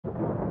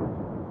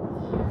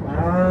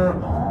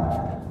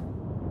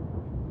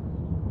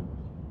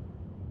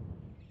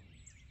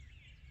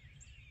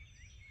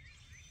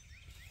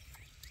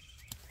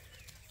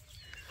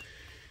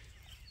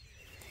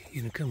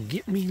come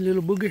get me,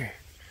 little booger?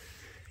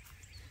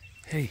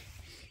 Hey.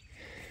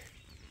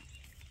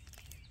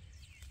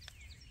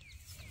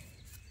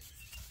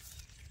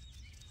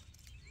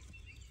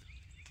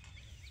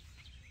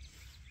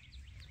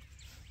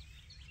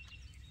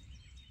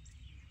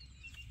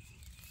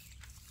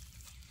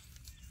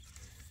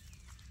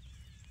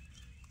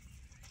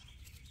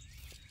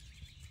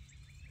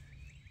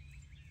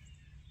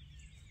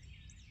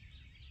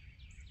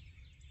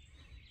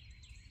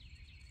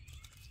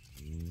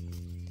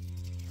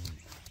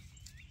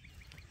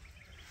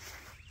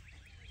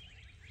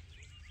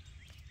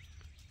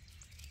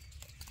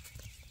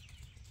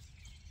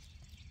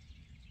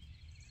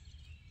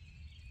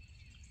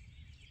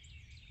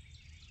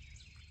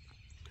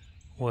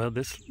 Well,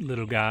 this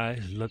little guy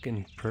is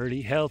looking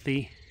pretty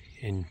healthy,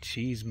 and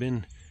she's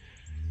been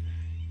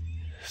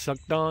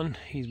sucked on.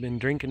 He's been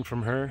drinking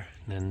from her,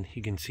 and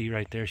you can see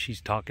right there she's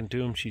talking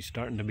to him. She's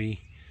starting to be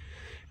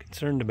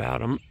concerned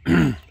about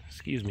him.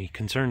 Excuse me,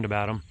 concerned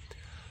about him.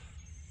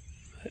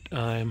 But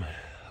I'll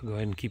go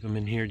ahead and keep him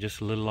in here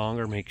just a little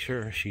longer, make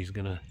sure she's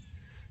gonna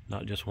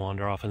not just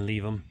wander off and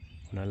leave him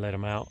when I let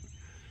him out.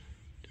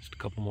 Just a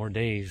couple more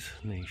days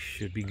and they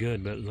should be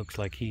good, but it looks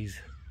like he's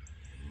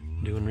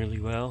doing really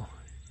well.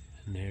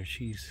 And there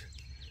she's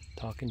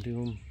talking to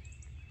him,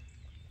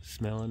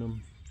 smelling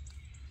him.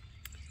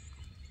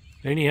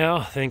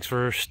 Anyhow, thanks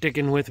for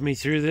sticking with me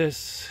through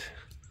this.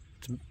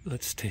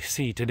 Let's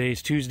see,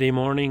 today's Tuesday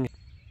morning.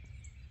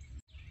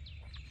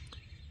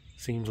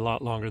 Seems a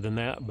lot longer than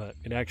that, but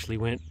it actually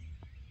went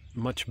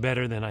much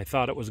better than I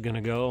thought it was going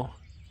to go,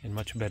 and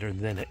much better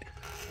than it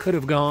could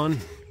have gone.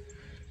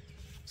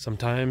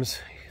 Sometimes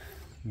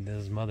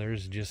those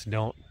mothers just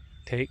don't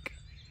take,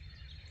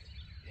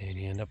 and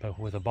you end up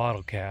with a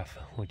bottle calf,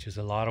 which is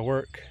a lot of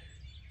work.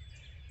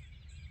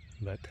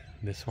 But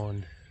this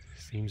one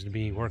seems to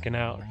be working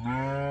out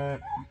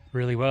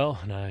really well,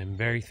 and I'm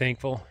very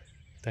thankful.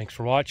 Thanks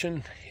for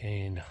watching,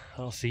 and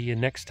I'll see you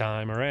next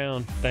time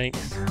around.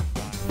 Thanks.